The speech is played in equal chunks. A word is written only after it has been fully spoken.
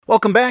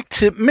Welcome back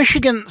to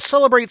Michigan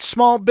Celebrates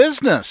Small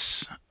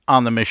Business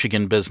on the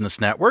Michigan Business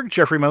Network.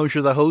 Jeffrey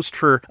Mosier, the host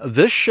for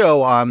this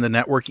show on the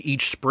network.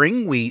 Each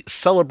spring, we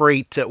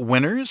celebrate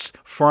winners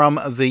from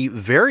the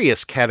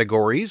various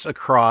categories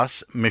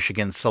across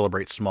Michigan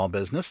Celebrates Small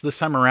Business. This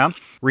time around,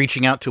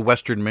 reaching out to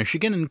Western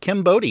Michigan and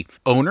Kim Bodie,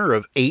 owner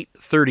of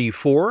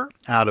 834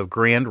 out of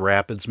Grand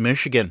Rapids,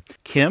 Michigan.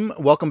 Kim,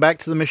 welcome back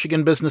to the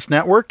Michigan Business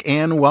Network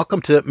and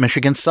welcome to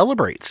Michigan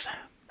Celebrates.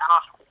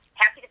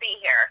 Happy to be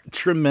here.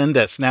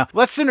 Tremendous. Now,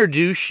 let's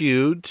introduce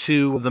you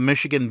to the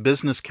Michigan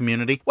business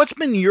community. What's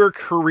been your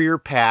career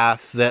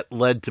path that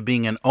led to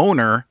being an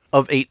owner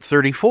of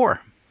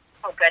 834?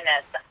 Oh,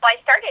 goodness. So I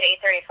started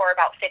 834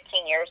 about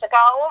 15 years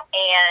ago,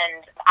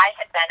 and I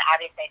had been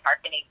obviously in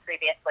marketing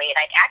previously, and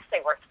I'd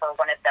actually worked for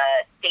one of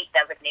the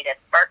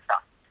state-designated smart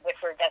phones, which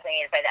were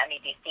designated by the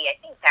MEDC, I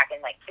think back in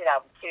like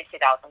 2002,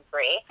 2003.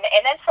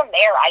 And then from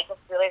there, I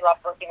just really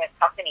loved working with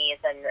companies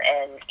and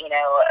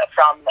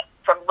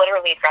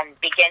from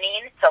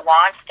beginning to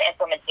launch to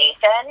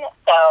implementation.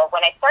 So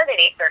when I started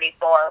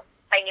 834,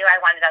 I knew I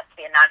wanted us to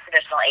be a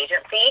non-traditional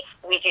agency.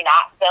 We do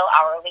not bill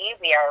hourly.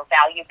 We are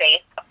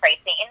value-based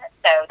pricing.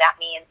 So that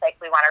means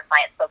we want our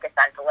clients focused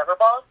on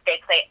deliverables. They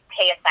pay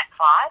a set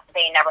cost.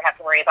 They never have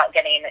to worry about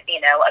getting,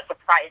 a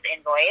surprise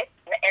invoice.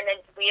 And then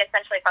we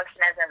essentially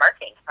function as their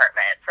marketing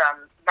department,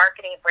 from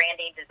marketing,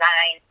 branding,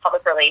 design,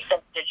 public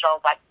relations, digital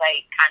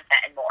website,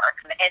 content, and more.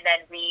 And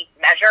then we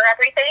measure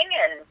everything,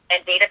 and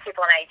data,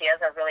 people, and ideas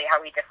are really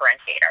how we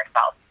differentiate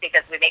ourselves,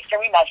 because we make sure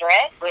we measure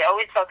it. We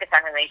always focus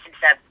on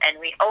relationships, and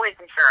we always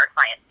ensure our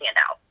clients stand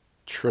out.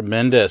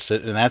 Tremendous.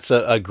 And that's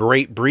a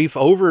great brief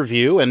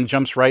overview and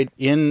jumps right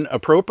in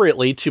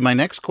appropriately to my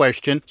next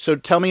question. So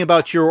tell me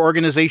about your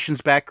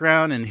organization's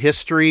background and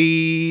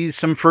history,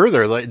 some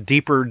further,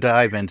 deeper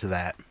dive into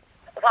that.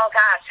 Well,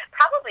 gosh,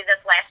 probably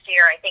this last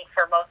year, I think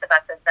for most of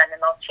us has been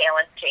the most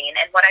challenging.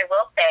 And what I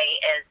will say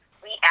is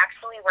we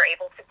actually were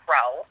able to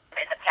grow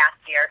in the past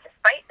year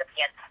despite the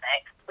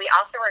pandemic. We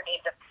also were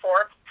named to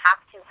Forbes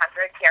Top 200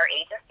 PR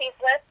Agencies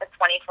list of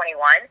 2021,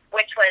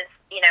 which was,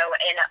 in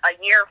a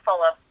year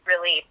full of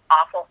really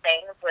awful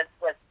things, was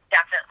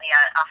definitely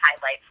a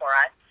highlight for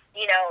us.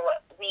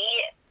 We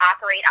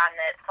operate on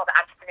this called the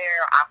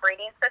Entrepreneurial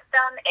Operating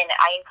System, and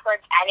I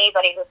encourage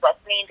anybody who's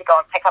listening to go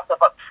and pick up the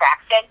book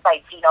Traction by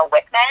Gino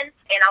Wickman.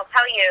 And I'll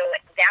tell you,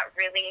 that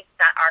really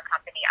set our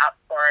company up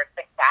for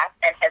success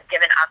and has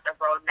given us a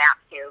roadmap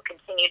to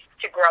continue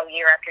to grow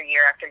year after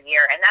year after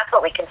year, and that's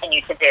what we continue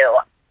to do.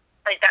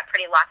 We've got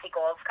pretty lofty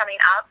goals coming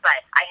up,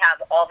 but I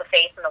have all the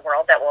faith in the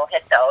world that we'll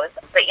hit those.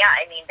 But yeah,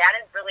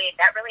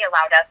 that really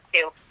allowed us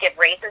to give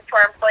raises to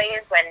our employees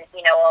when,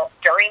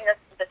 during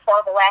this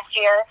horrible last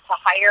year, to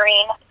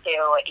hiring, to,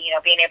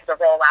 being able to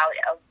roll out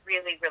a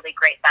really, really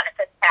great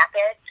benefits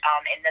package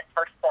in this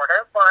first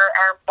quarter for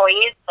our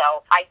employees.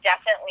 So I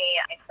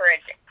definitely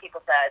encourage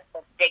people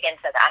to dig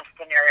into the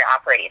entrepreneurial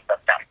operating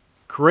system.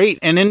 Great.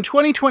 And in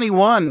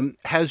 2021,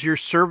 has your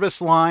service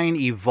line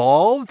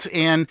evolved?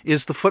 And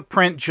is the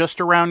footprint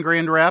just around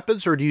Grand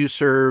Rapids, or do you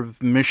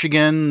serve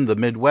Michigan, the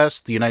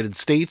Midwest, the United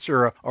States,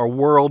 or a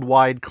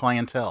worldwide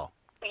clientele?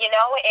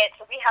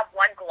 We have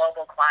one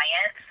global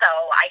client, so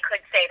I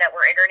could say that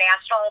we're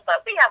international,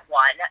 but we have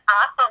one.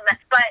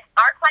 But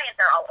our clients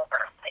are all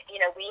over.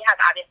 We have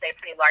obviously a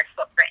pretty large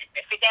footprint in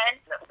Michigan.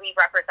 We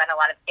represent a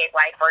lot of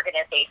statewide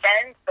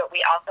organizations, but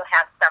we also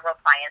have several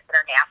clients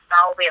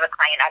international. We have a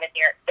client out of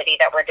New York City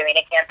that we're doing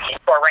a campaign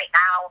for right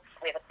now.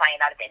 We have a client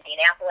out of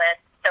Indianapolis.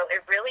 So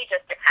it really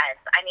just depends.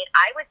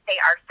 I would say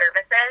our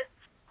services,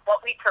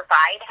 what we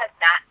provide has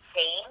not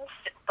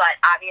changed, but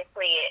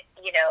obviously,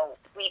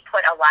 we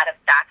put a lot of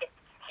stock into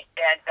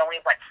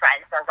knowing what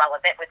trends are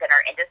relevant within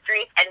our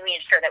industry, and we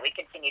ensure that we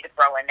continue to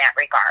grow in that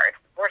regard.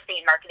 We're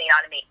seeing marketing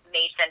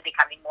automation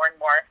becoming more and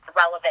more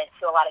relevant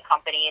to a lot of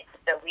companies,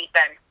 so we've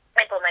been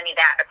implementing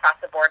that across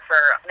the board for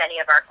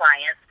many of our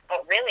clients.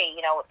 But really,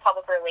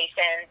 public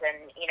relations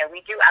and, we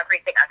do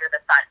everything under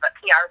the sun, but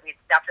PR, we've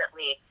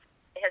definitely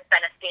has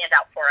been a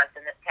standout for us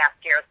in this past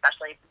year,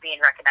 especially being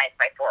recognized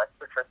by Forbes,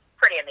 which was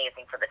pretty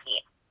amazing for the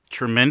team.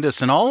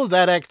 Tremendous. And all of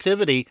that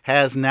activity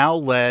has now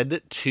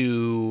led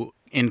to,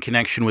 in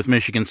connection with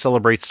Michigan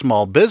Celebrates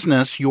Small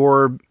Business,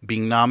 you're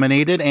being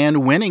nominated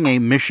and winning a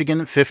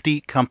Michigan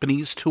 50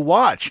 Companies to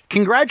Watch.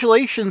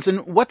 Congratulations.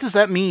 And what does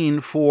that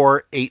mean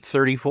for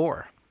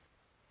 834?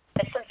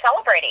 It's some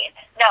celebrating.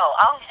 No,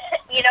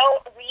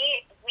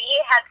 we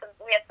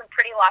had some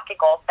pretty lofty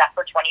goals set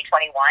for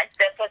 2021.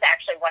 This was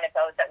actually one of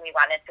those that we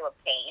wanted to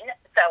obtain.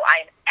 So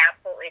I'm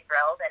absolutely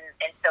thrilled,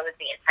 and so is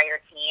the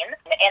entire team.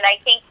 And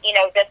I think,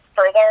 this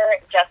further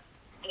just,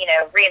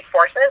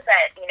 reinforces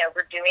that,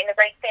 we're doing the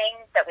right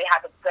things, that we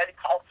have a good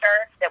culture,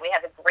 that we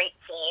have a great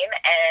team,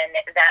 and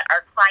that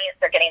our clients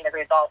are getting the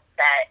results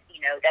that,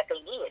 that they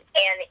need.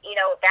 And,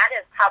 that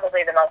is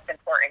probably the most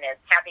important, is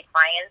happy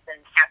clients and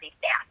happy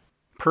staff.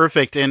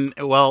 Perfect. And,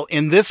 well,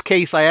 in this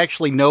case, I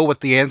actually know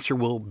what the answer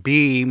will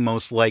be,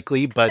 most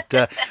likely.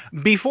 But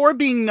before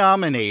being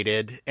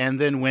nominated and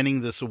then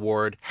winning this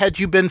award, had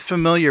you been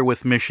familiar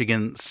with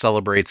Michigan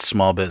Celebrates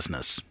Small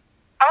Business?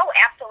 Oh,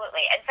 absolutely.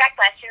 Absolutely. In fact,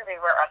 last year we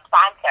were a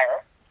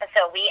sponsor. And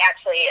so we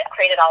actually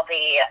did all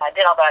the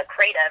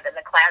creative and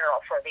the collateral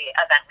for the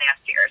event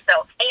last year.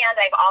 So, and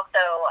I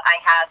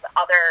have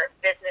other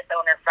business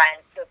owner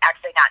friends who've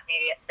actually gotten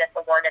me this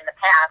award in the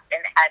past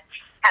and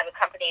have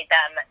accompanied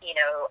them,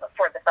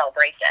 for the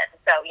celebration.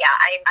 So yeah,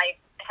 I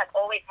have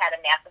always had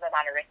a massive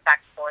amount of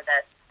respect for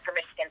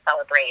Michigan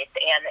Celebrates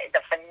and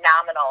the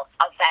phenomenal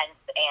events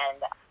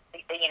and,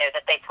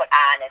 that they put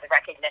on, and the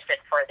recognition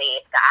for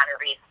the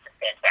honorees is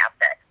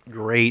fantastic.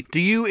 Great. Do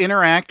you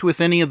interact with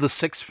any of the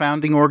 6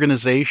 founding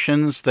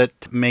organizations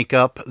that make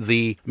up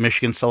the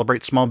Michigan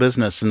Celebrate Small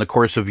Business in the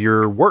course of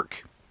your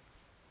work?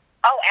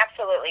 Oh,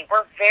 absolutely.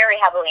 We're very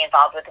heavily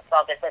involved with the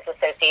Small Business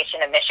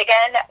Association of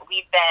Michigan.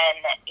 We've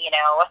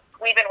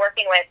been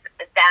working with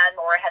them,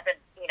 or have been,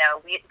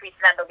 we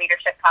sit on the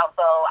Leadership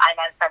Council. I'm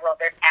on several of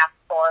their task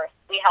force.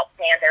 We help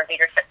plan their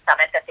leadership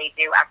summit that they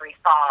do every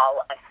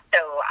fall. So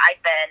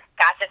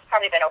it's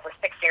probably been over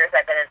 6 years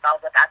I've been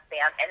involved with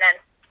SBAM. And then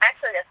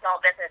actually the Small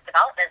Business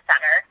Development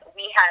Center,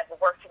 we have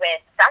worked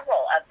with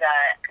several of the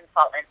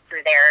consultants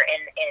through there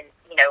in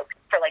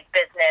for like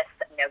business,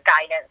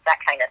 guidance, that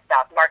kind of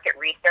stuff, market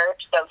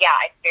research. So yeah,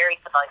 I'm very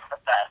familiar with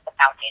the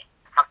founding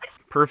company.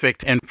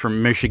 Perfect. And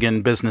from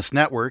Michigan Business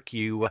Network,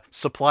 you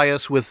supply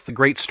us with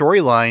great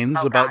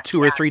storylines about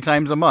 2 or 3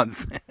 times a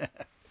month.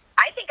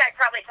 I think I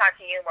probably talk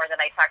to you more than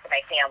I talk to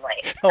my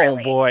family. Oh,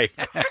 really. Boy.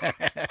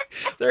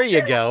 There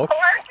you go.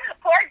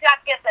 Poor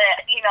Jeff gets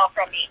an email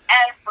from me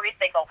every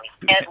single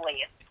week, at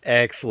least.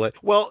 Excellent.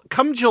 Well,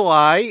 come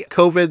July,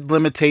 COVID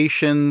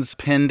limitations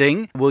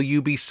pending, will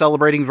you be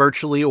celebrating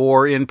virtually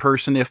or in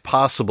person if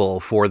possible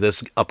for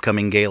this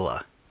upcoming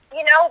gala?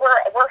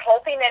 We're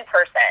hoping in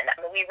person.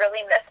 We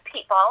really miss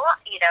people,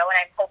 and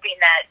I'm hoping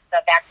that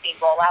the vaccine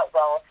rollout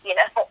will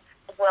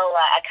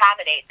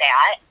accommodate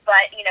that.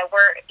 But,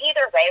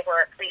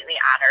 we're completely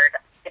honored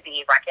to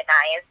be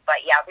recognized.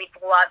 But yeah, we'd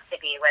love to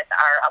be with the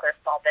other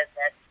small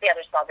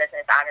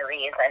business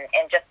honorees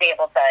and just be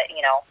able to,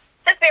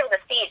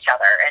 see each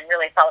other and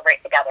really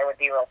celebrate together would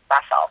be real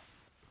special.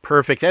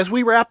 Perfect. As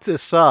we wrap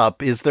this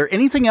up, is there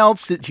anything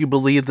else that you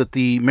believe that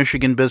the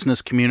Michigan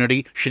business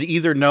community should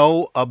either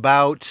know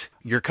about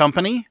your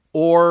company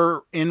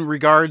or in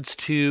regards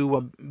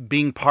to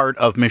being part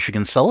of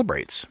Michigan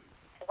Celebrates?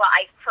 Well,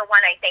 I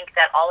think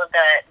that all of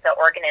the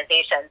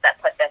organizations that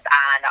put this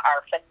on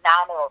are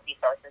phenomenal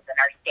resources in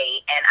our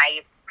state, and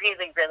I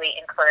really, really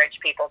encourage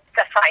people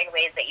to find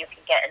ways that you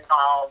can get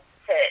involved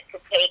to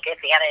take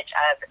advantage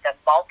of the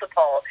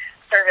multiple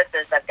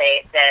services that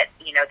they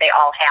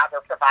all have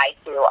or provide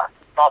to a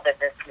small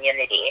business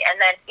community.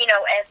 And then,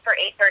 as for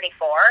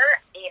 834,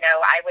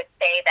 I would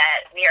say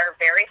that we are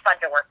very fun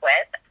to work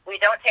with. We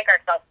don't take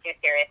ourselves too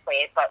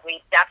seriously, but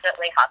we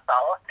definitely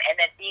hustle. And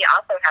then we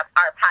also have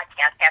our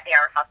podcast, Happy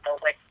Hour Hustle,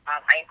 which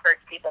I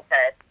encourage people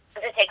to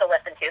take a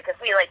listen to, because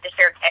we like to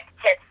share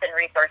tips and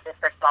resources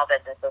for small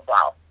business as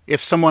well.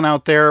 If someone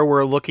out there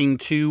were looking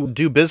to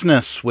do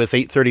business with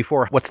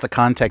 834, what's the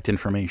contact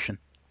information?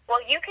 Well,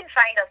 you can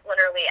find us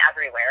literally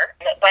everywhere,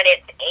 but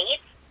it's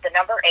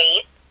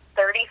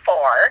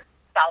 834,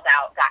 spelled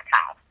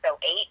out.com. So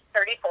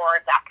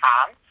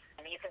 834.com.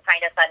 And you can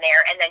find us on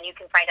there, and then you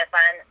can find us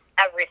on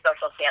every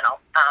social channel.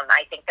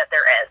 I think that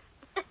there is.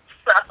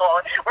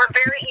 So we're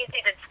very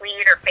easy to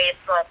tweet or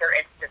Facebook or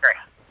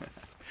Instagram.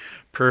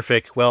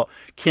 Perfect. Well,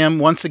 Kim,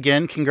 once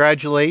again,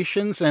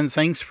 congratulations, and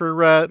thanks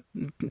for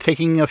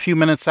taking a few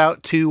minutes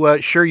out to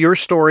share your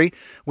story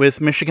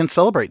with Michigan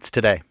Celebrates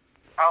today.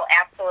 Oh,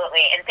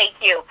 absolutely. And thank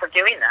you for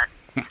doing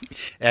this.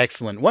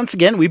 Excellent. Once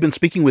again, we've been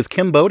speaking with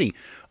Kim Bodie,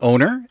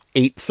 owner,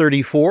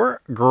 834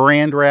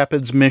 Grand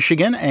Rapids,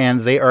 Michigan,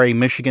 and they are a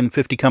Michigan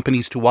 50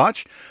 Companies to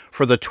Watch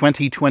for the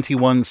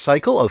 2021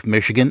 cycle of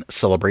Michigan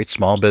Celebrates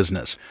Small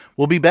Business.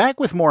 We'll be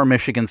back with more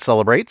Michigan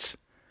Celebrates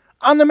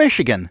on the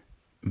Michigan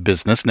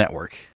Business Network.